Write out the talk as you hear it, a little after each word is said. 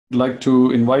like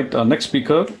to invite our next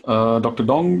speaker, Dr.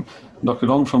 Dong. Dr.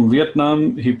 Dong from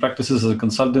Vietnam. He practices as a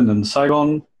consultant in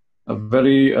Saigon, a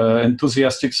very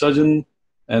enthusiastic surgeon.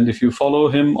 And if you follow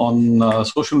him on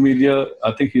social media,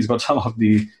 I think he's got some of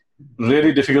the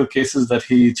really difficult cases that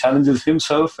he challenges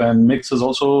himself and makes us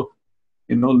also,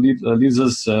 leaves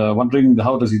us wondering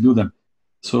how does he do them.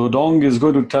 So Dong is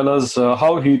going to tell us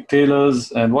how he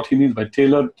tailors and what he means by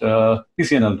tailored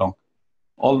PCNL, Dong.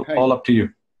 All up to you.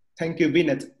 Thank you,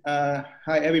 Vinit.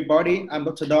 Hi, everybody. I'm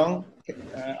Dr. Dong.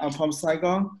 I'm from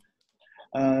Saigon.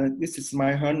 This is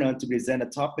my honor to present a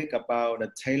topic about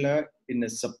the tailor in the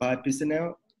supine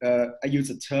PCNL. I use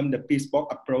the term the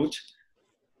bespoke approach.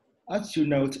 As you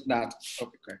note that,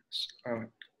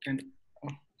 can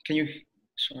you,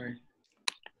 sorry.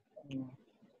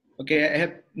 Okay, I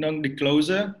have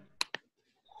non-disclosure.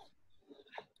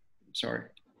 Sorry.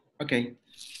 Okay.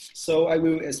 So I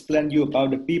will explain you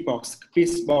about the bespoke.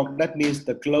 Bespoke, that means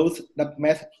the clothes that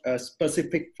made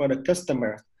specific for the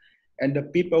customer. And the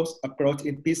bespoke approach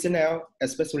in PCNL,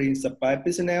 especially in supine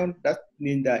PCNL, that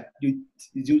means that you're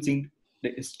using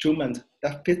the instrument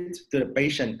that fits to the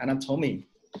patient anatomy.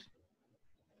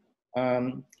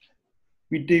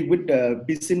 We deal with the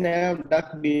PCNL,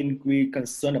 that means we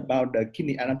concern about the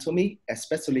kidney anatomy,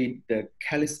 especially the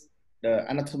callus, the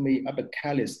anatomy of the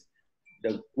callus.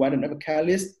 The widening of the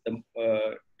callus,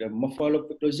 the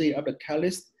morphology of the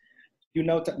callus. You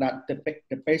know that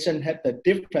the patient has the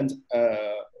different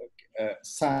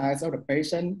size of the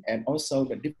patient and also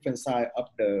the different size of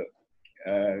the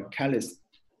callus.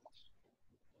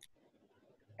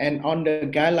 And on the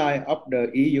guideline of the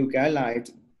EU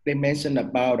guidelines, they mention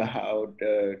about how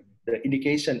the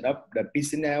indication of the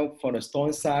PCNL for the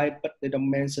stone side, but they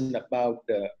don't mention about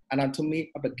the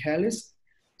anatomy of the callus.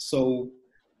 So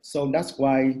that's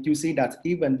why you see that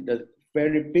even the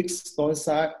very big stone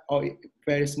side or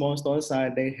very small stone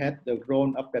side, they have the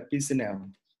role of the PCNL.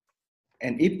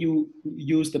 And if you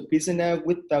use the PCNL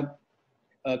without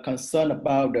concern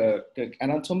about the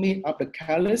anatomy of the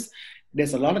callus,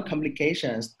 there's a lot of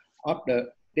complications of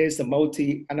there's a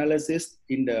multi-analysis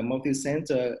in the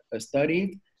multi-center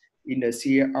study in the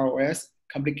CROS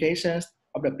complications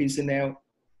of the PCNL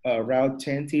around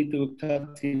 20 to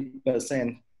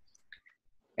 30%.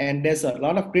 And there's a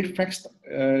lot of risk factors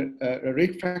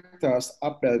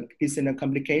of the PCNL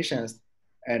complications.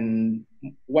 And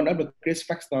one of the risk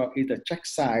factors is the check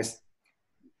size.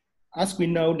 As we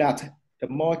know that the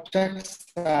more check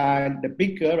size, the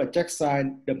bigger the check size,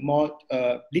 the more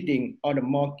bleeding or the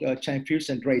more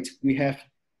transfusion rate we have.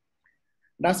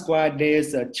 That's why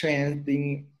there's a trend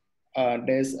thing,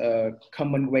 there's a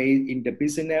common way in the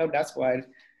PCNL. That's why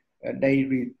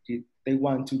they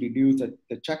want to reduce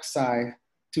the check size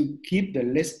to keep the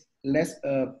less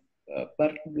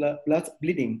blood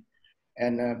bleeding.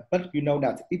 And but you know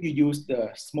that if you use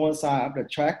the small size of the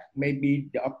tract, maybe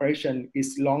the operation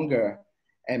is longer,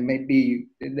 and maybe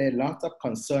there's lots of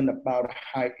concern about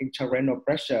high intrarenal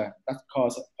pressure that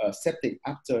cause septic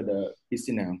after the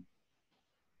PCNL.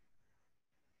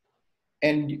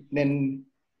 And then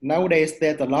nowadays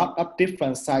there's a lot of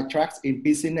different side tracks in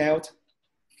PCNL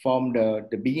from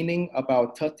the beginning,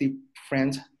 about 30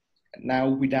 friends. Now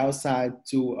without side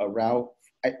to around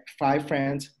 5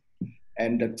 friends,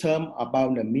 and the term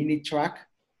about the Minitrack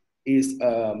is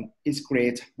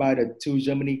created by the 2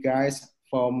 Germany guys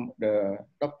from the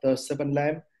Dr. Seven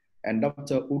Lam and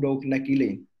Dr. Udo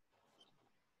Gnagili.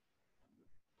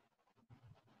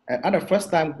 At the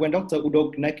first time when Dr.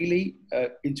 Udo Gnagili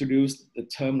introduced the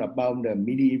term about the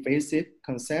mini-invasive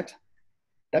concept,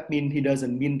 that means he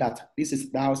doesn't mean that this is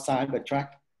downside the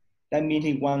track. That means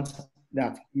he wants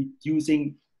that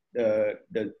using the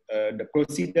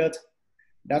procedure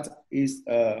that is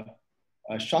a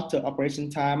shorter operation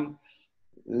time,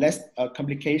 less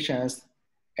complications,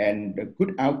 and a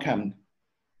good outcome.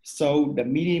 So the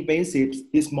mini-invasive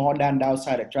is more than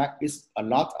downside the track. It's a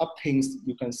lot of things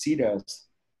you consider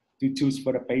to choose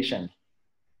for the patient.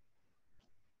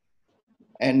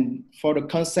 And for the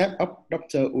concept of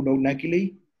Dr. Udo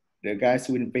Gnagili, the guys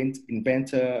who invented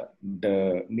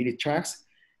the Minitracks,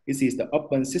 this is the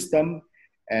open system,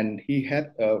 and he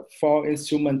had 4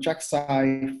 instrument track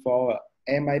size for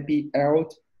MIP-L,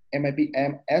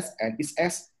 MIP-MS, and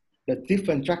SS, the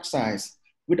different track size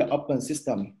with the open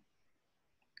system.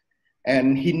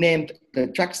 And he named the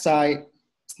track size,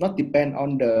 it's not depend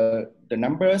on the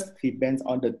numbers, it depends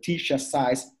on the t-shirt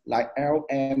size like L,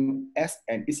 M, S,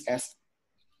 and SS.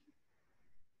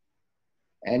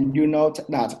 And you note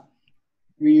that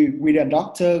with a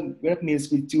doctor, that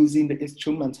means we're choosing the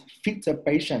instrument fit the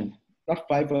patient, not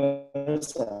vice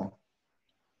versa.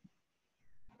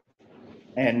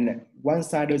 And one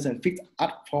side doesn't fit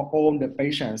up for all the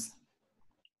patients.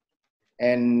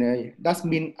 And that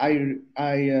means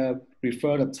I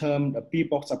prefer the term the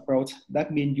P-box approach.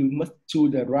 That means you must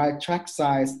choose the right track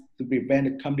size to prevent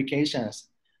the complications.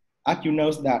 As you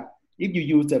know that if you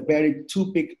use a very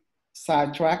too big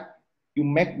side track, you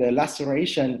make the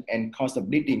laceration and cause the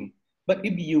bleeding. But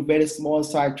if you use very small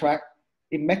side track,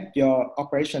 it makes your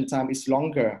operation time is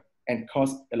longer and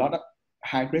cause a lot of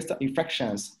high risk of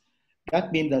infections.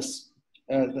 That means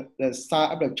the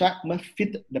side of the track must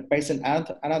fit the patient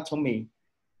anatomy.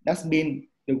 That means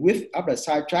the width of the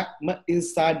side track must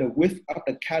inside the width of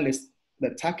the callus,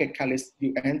 the target callus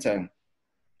you enter.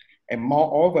 And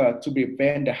moreover, to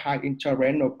prevent the high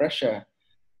intrarenal pressure,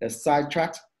 the side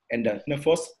track and the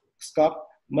nervous scope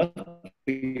must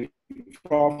be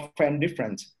frame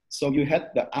different. So you have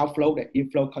the outflow and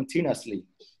inflow continuously.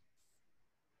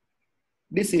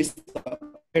 This is a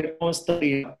very old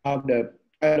study about the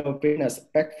venous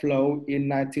backflow in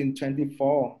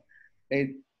 1924.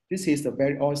 This is a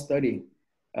very old study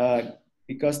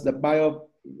because the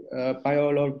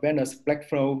venous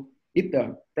backflow, if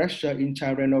the pressure,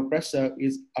 intrarenal pressure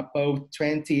is above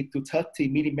 20 to 30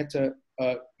 millimeter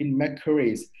in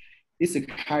mercury, it's a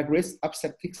high risk of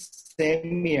septic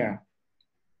ischemia.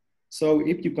 So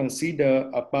if you consider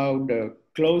about the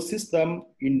closed system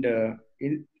in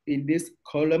this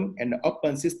column and the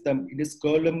open system in this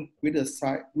column with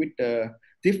the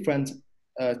different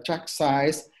track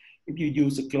size, if you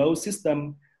use a closed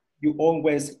system, you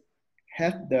always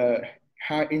have the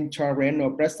high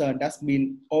intrarenal pressure. That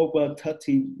means over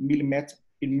 30 millimeters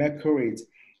in mercury.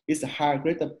 It's a high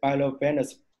rate of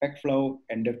venous backflow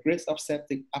and the risk of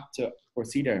septic after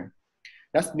procedure.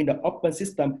 That means the open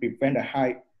system prevent a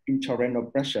high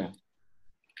intrarenal pressure.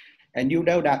 And you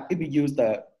know that if you use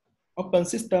the open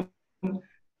system,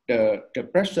 the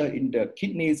pressure in the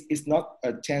kidneys is not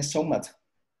changed so much.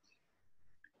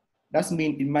 That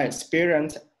means in my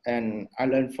experience, and I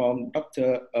learned from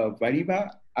Dr. Vadiva,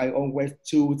 I always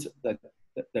choose the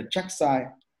track size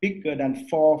bigger than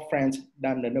 4 French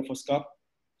than the nervoscope.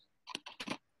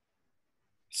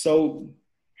 So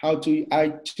how do I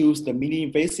choose the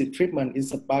mini-invasive treatment in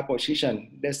supine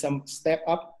position? There's some step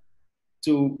up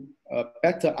to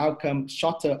better outcome,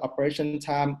 shorter operation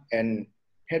time, and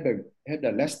have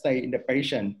the less stay in the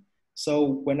patient. So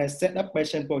when I set up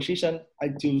patient position, I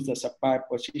choose the supine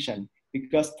position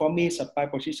because for me, supine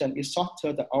position is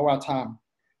shorter the OR time.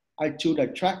 I choose the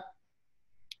track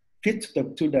fit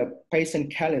to the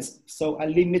patient callus, so I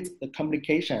limit the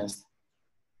complications.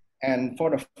 And for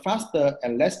the faster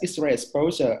and less X-ray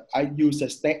exposure, I use a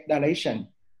stent dilation.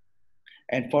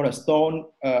 And for the stone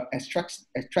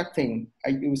extracting, I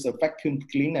use a vacuum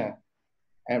cleaner.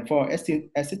 And for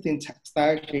assisting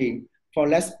strategy, for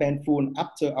less painful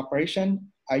after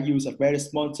operation, I use a very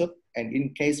small tube. And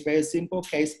in case very simple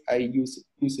case, I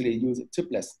usually use a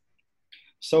tubeless.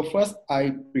 So first,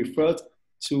 I prefer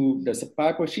to the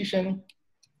supine position.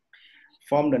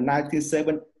 From the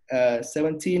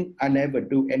 1917, I never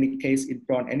do any case in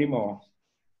front anymore.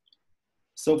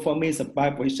 So for me,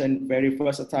 supine position very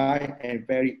versatile and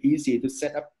very easy to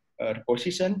set up the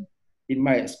position. In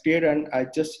my experience, I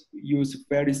just use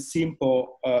very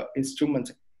simple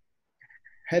instrument.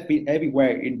 Happy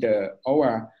everywhere in the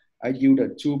OR. I use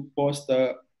the two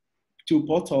portal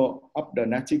of the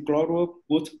natrium chloride,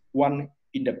 put one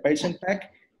in the patient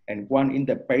pack and one in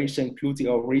the patient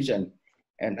gluteal region.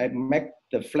 And I make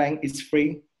the flank is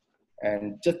free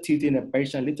and just tilting the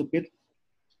patient a little bit.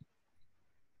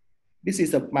 This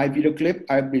is my video clip.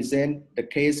 I present the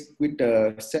case with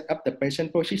the set up the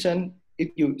patient position. If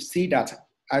you see that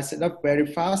I set up very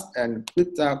fast and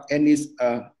without any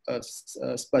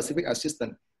specific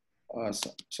assistance.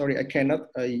 Sorry, I cannot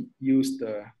I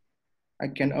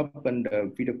can open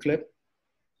the video clip.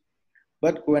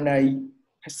 But when I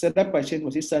set up patient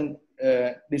position,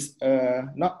 this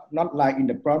not like in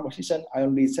the prone position, I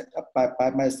only set up by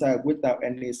myself without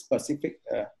any specific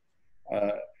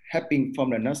helping from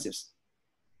the nurses.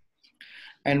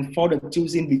 And for the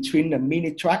choosing between the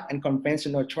Minitrack and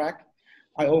conventional track,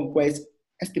 I always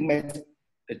estimate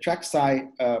the track size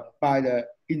by the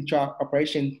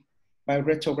intra-operation by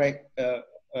retrograde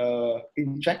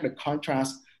inject the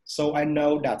contrast. So I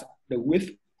know that the width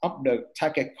of the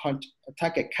target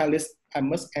callus I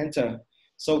must enter.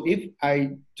 So if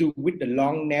I do with the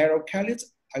long narrow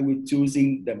callus, I will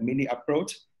choosing the mini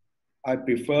approach. I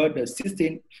prefer the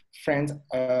 16 French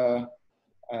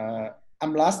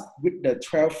amlast with the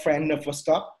 12 French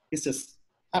nervoscope. It's just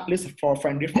at least 4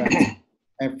 French difference.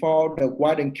 And for the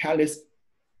widened callus,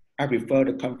 I prefer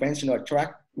the conventional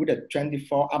track with the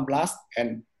 24 amlast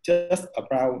and just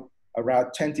around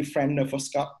 20 French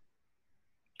nervoscope.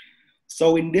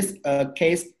 So in this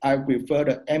case, I prefer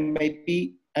the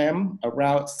MAPM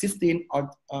around 16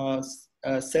 or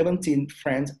 17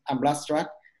 French ambulance.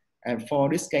 And for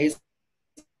this case,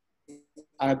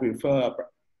 I prefer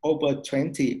over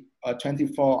 20 or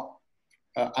 24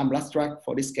 ambulance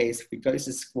for this case because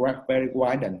it's very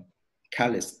wide and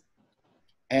callous.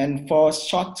 And for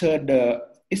shorter the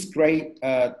X-ray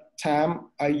time,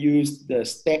 I use the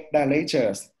step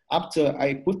dilators. After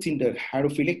I put in the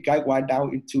hydrophilic guide wire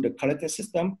down into the collecting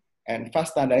system and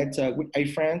fast dilator with a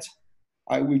friend,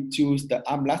 I will choose the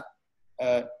armless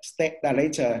step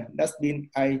dilator. That means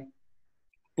I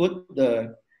put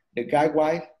the guide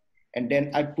wire and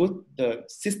then I put the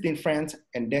 16 French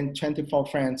and then 24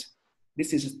 French.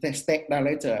 This is a step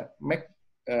dilator. Make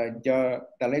your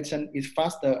dilation is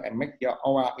faster and make your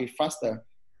OR is faster.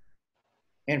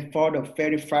 And for the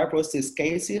very fibrosis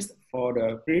cases, for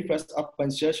the previous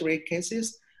open surgery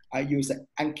cases, I use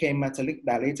anche-metallic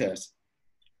dilators.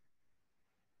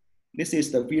 This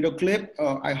is the video clip.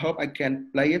 I hope I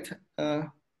can play it.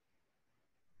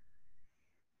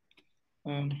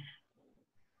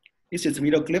 This is a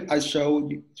video clip I show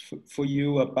for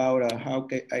you about how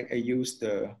I use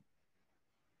the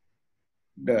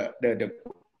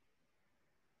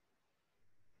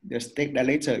step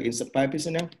dilator in supine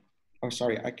PCNL. Oh,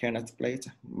 sorry, I cannot play it.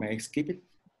 May I skip it?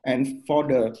 And for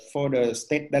the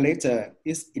step dilator,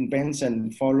 its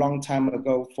invention for a long time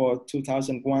ago, for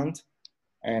 2001,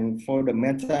 and for the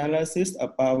meta-analysis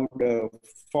about the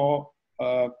four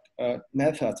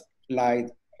methods like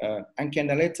Anken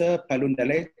dilator, balloon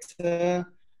dilator,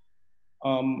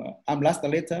 armless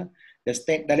dilator. The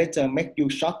step dilator make you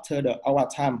shorter the hour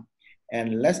time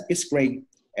and less X-ray,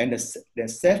 and the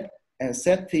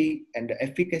safety and the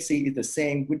efficacy is the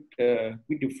same with the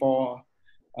four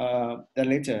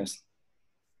dilators.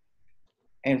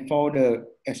 And for the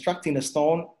extracting the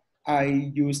stone,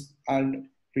 I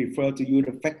prefer to use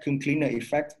the vacuum cleaner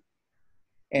effect.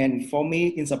 And for me,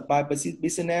 in supine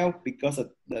PCNL, because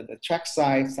of the track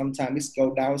size, sometimes it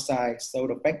goes downside, so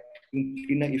the vacuum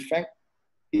cleaner effect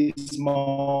is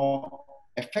more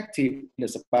effective in the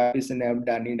supine PCNL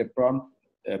than in the prone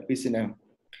PCNL.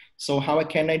 So how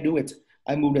can I do it?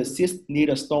 I move the cyst near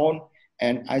the stone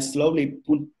and I slowly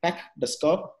put back the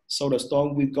scope so the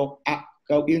stone will go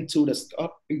into the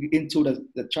scope, into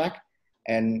the track,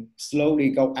 and slowly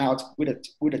go out with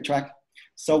the track.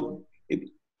 So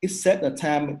it set the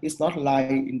time. It's not like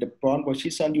in the prone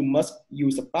position, you must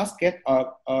use a basket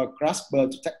or a grasper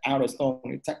to take out the stone.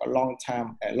 It takes a long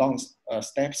time, long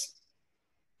steps.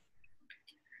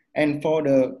 And for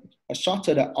the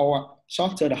shorter the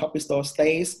hospital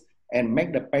stays and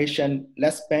make the patient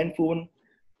less painful,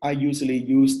 I usually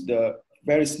use the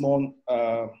very small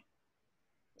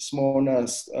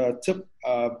tube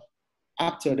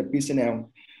after the PCNL,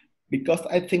 because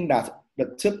I think that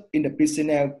the tube in the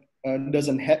PCNL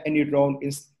doesn't have any role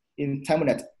in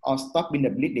terminate or stopping the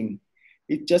bleeding.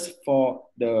 It's just for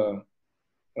the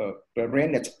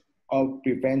prevent or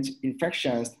prevent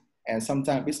infections, and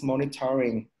sometimes it's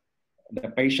monitoring the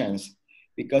patients.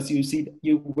 Because you see,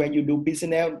 when you do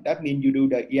PCNL, that means you do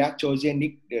the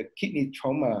iatrogenic kidney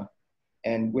trauma,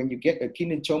 and when you get a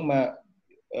kidney trauma,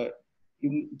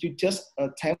 you just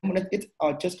terminate it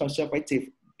or just conservative.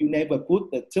 You never put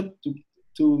the tube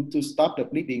to stop the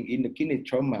bleeding in the kidney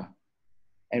trauma.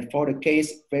 And for the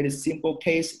case, very simple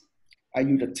case, I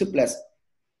use the tubeless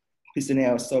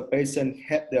PCNL, so patient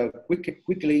have the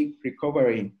quickly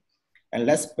recovery and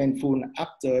less painful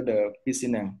after the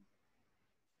PCNL.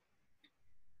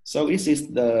 So this is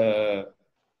the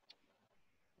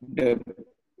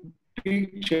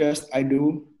pictures I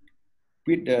do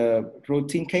with the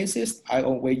routine cases. I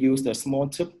always use the small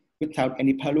tube without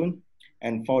any balloon.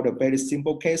 And for the very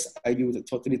simple case, I use a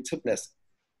totally tubeless.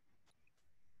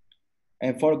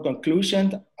 And for the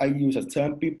conclusion, I use a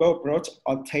turn people approach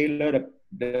or tailor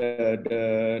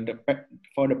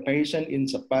for the patient in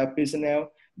supine PCNL.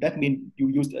 That means you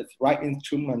use the right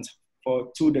instrument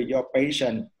to your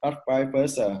patient, not vice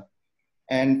versa.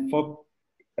 And for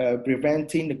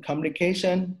preventing the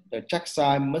complication, the track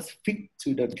size must fit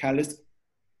to the callus.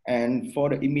 And for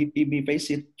the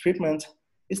invasive treatment,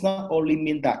 it's not only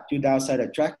mean that you downside the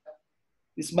track,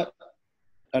 it's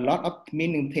a lot of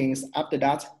meaning things after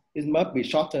that. It must be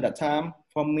shorter the time.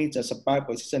 For me, the supine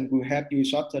position will help you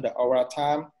shorter the oral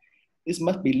time. It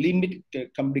must be limit the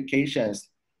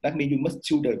complications. That means you must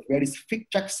choose the very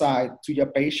specific track size to your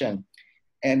patient.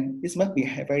 And this must be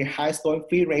a very high stone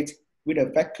free rate with a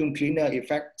vacuum cleaner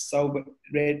effect, so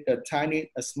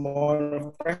a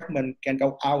small fragment can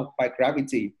go out by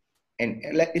gravity and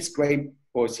let its great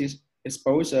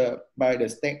exposure by the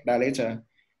step dilator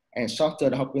and shorter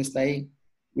the hospital stay.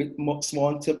 with more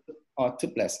small tube or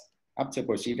tubeless after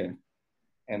procedure.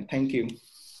 And thank you.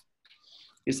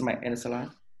 This is my end slide.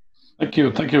 Thank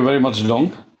you very much,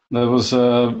 Dong. That was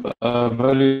a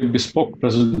very bespoke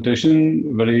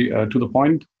presentation, very to the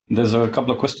point. There's a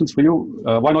couple of questions for you.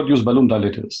 Why not use balloon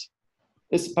dilators?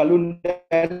 This balloon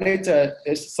dilator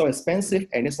is so expensive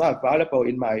and it's not available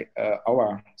in my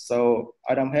OR. So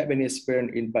I don't have any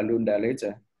experience in balloon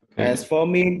dilator. Okay. As for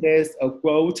me, there's a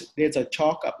quote, there's a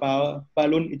talk about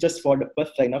balloon just for the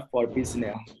birthday, not for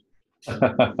PCNL.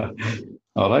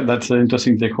 All right, that's an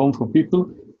interesting take home for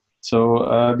people.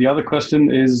 So the other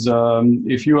question is,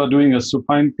 if you are doing a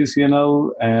supine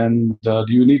PCNL, and do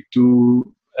you need to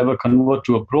ever convert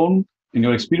to a prone in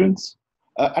your experience?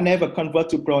 I never convert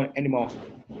to prone anymore.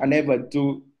 I never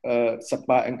do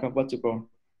supine and convert to prone.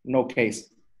 No case.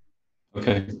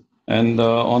 Okay. And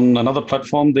on another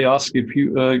platform, they ask if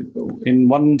you, in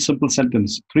one simple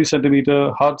sentence, 3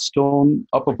 centimeter hard stone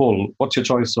upper pole, what's your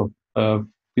choice of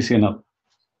PCNL?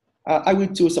 I will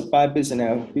choose supine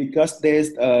PCNL because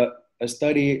there's a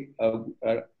study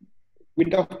with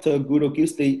Dr. Guru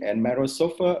Kisti and Maro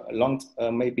Sofa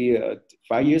maybe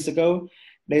 5 years ago.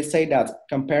 They say that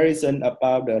comparison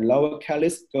about the lower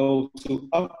callus go to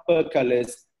upper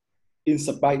callus in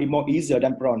supine is more easier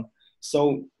than prone.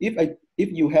 So if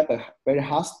you have a very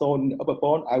hard stone in the upper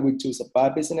bone, I will choose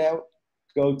supine PCNL,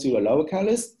 go to a lower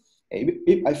callus.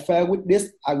 If I fail with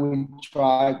this, I will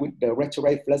try with the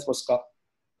retrograde flexible scope.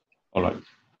 All right.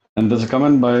 And there's a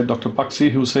comment by Dr. Paksi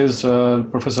who says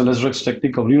Professor Lesrek's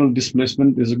technique of renal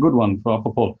displacement is a good one for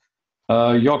upper pole.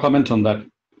 Your comment on that?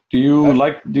 Do you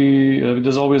like the?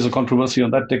 There's always a controversy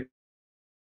on that technique.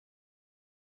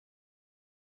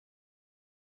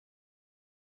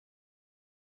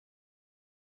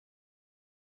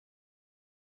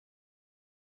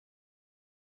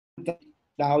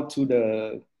 Down to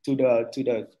the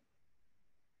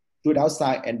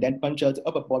outside and then puncture the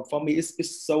upper bone. For me,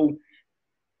 it's so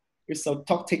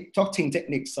toxic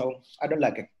technique. So I don't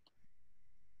like it.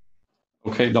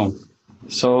 Okay, Dong.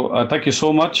 So thank you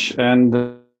so much, and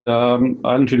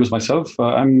I'll introduce myself.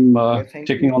 I'm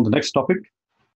taking on the next topic.